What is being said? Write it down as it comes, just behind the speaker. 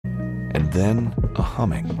and then a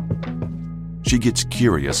humming. She gets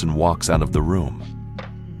curious and walks out of the room.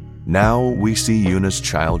 Now we see Yuna's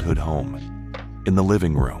childhood home. In the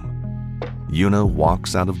living room, Yuna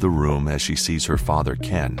walks out of the room as she sees her father,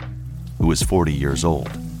 Ken, who is 40 years old,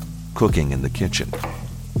 cooking in the kitchen.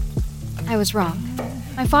 I was wrong.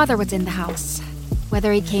 My father was in the house,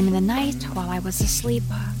 whether he came in the night while I was asleep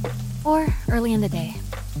or early in the day.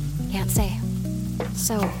 Can't say.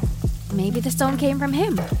 So, maybe the stone came from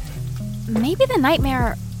him. Maybe the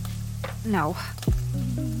nightmare... No.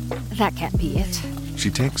 That can't be it. She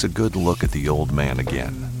takes a good look at the old man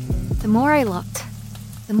again. The more I looked,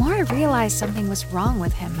 the more I realized something was wrong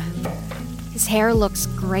with him. His hair looks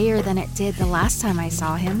grayer than it did the last time I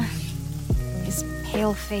saw him. His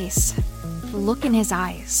pale face, the look in his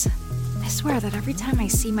eyes. I swear that every time I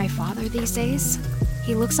see my father these days,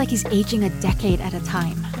 he looks like he's aging a decade at a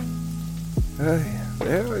time. Hey,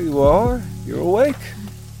 there you are. You're awake.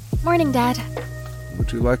 Morning, Dad.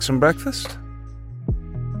 Would you like some breakfast?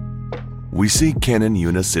 We see Ken and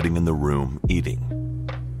Yuna sitting in the room eating.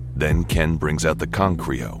 Then Ken brings out the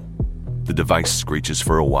Concreo. The device screeches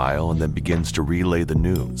for a while and then begins to relay the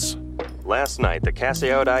news. Last night, the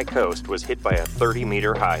Kaseyaodai coast was hit by a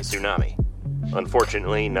 30-meter-high tsunami.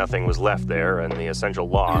 Unfortunately, nothing was left there, and the essential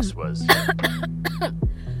loss was...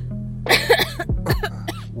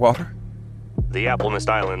 Water? The Applemist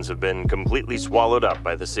Islands have been completely swallowed up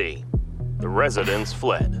by the sea. The residents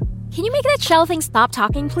fled. Can you make that shell thing stop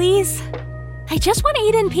talking, please? I just want to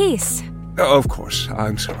eat in peace. Of course,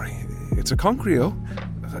 I'm sorry. It's a Concreo,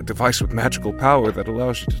 a device with magical power that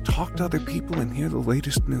allows you to talk to other people and hear the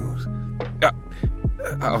latest news.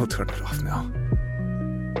 I'll turn it off now.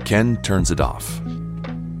 Ken turns it off.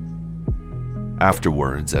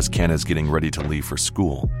 Afterwards, as Ken is getting ready to leave for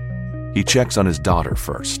school, he checks on his daughter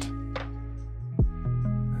first.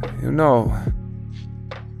 You know,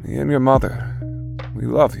 me and your mother, we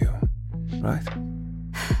love you, right?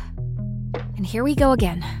 And here we go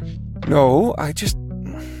again. No,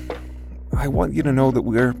 I want you to know that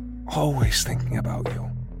we're always thinking about you.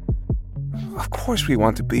 Of course we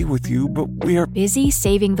want to be with you, but we're busy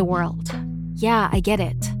saving the world. Yeah, I get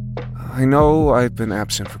it. I know I've been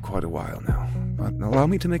absent for quite a while now, but allow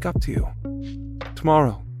me to make up to you.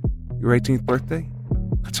 Tomorrow, your 18th birthday,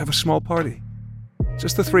 let's have a small party.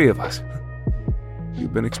 Just the three of us.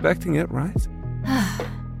 You've been expecting it, right?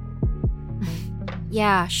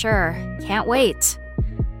 Yeah, sure. Can't wait.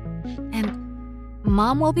 And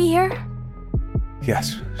Mom will be here?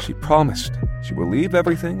 Yes, she promised. She will leave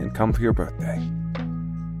everything and come for your birthday.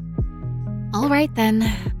 All right,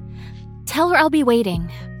 then. Tell her I'll be waiting.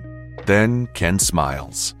 Then Ken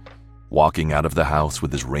smiles, walking out of the house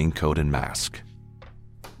with his raincoat and mask.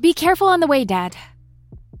 Be careful on the way, Dad.